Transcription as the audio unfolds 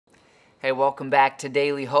Hey, welcome back to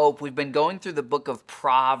Daily Hope. We've been going through the book of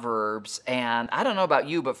Proverbs, and I don't know about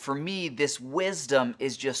you, but for me, this wisdom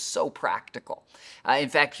is just so practical. In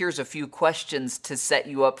fact, here's a few questions to set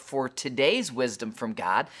you up for today's wisdom from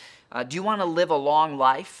God. Do you want to live a long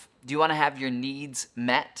life? Do you want to have your needs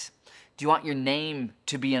met? Do you want your name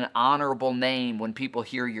to be an honorable name when people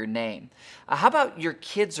hear your name? How about your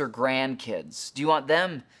kids or grandkids? Do you want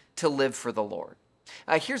them to live for the Lord?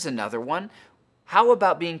 Here's another one. How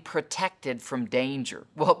about being protected from danger?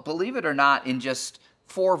 Well, believe it or not, in just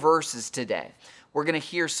 4 verses today, we're going to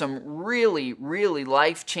hear some really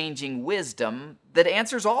life-changing wisdom that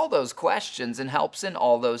answers all those questions and helps in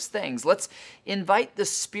all those things. Let's invite the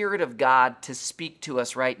Spirit of God to speak to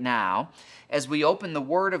us right now as we open the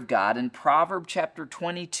Word of God in Proverbs chapter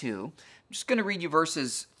 22. I'm just going to read you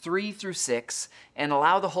verses 3 through 6 and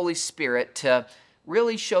allow the Holy Spirit to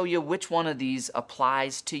really show you which one of these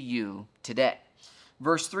applies to you today.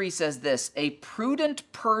 Verse 3 says this, "A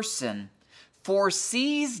prudent person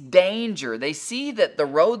foresees danger." They see that the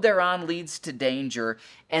road they're on leads to danger,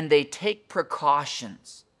 and they take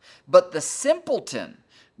precautions. "But the simpleton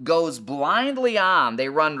goes blindly on." They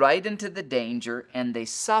run right into the danger, and they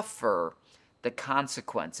suffer the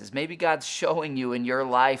consequences. Maybe God's showing you in your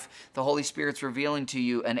life, the Holy Spirit's revealing to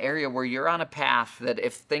you an area where you're on a path that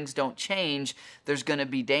if things don't change, there's going to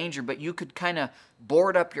be danger, but you could kind of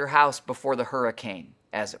board up your house before the hurricane,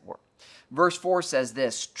 as it were. Verse 4 says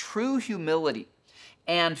this, "True humility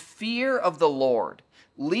and fear of the Lord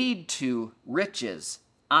lead to riches,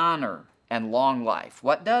 honor, and long life."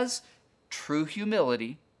 What does? True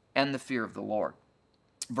humility and the fear of the Lord.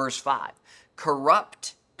 Verse 5,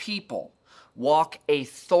 "Corrupt people walk a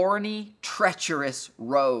thorny, treacherous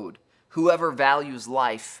road. Whoever values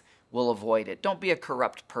life will avoid it." Don't be a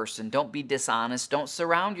corrupt person. Don't be dishonest. Don't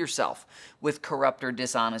surround yourself with corrupt or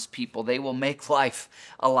dishonest people. They will make life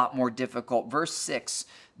a lot more difficult. Verse 6,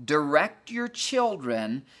 "Direct your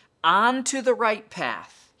children onto the right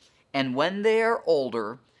path, and when they are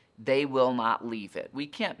older, they will not leave it." We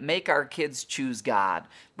can't make our kids choose God,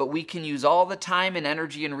 but we can use all the time and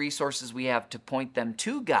energy and resources we have to point them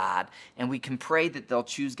to God, and we can pray that they'll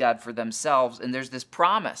choose God for themselves. And there's this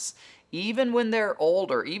promise. Even when they're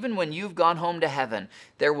older, even when you've gone home to heaven,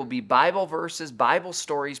 there will be Bible verses, Bible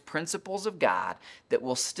stories, principles of God that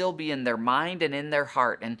will still be in their mind and in their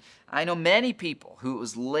heart. And I know many people who it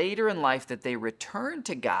was later in life that they returned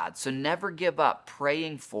to God. So never give up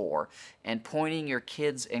praying for and pointing your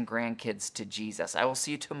kids and grandkids to Jesus. I will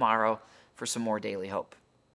see you tomorrow for some more Daily Hope.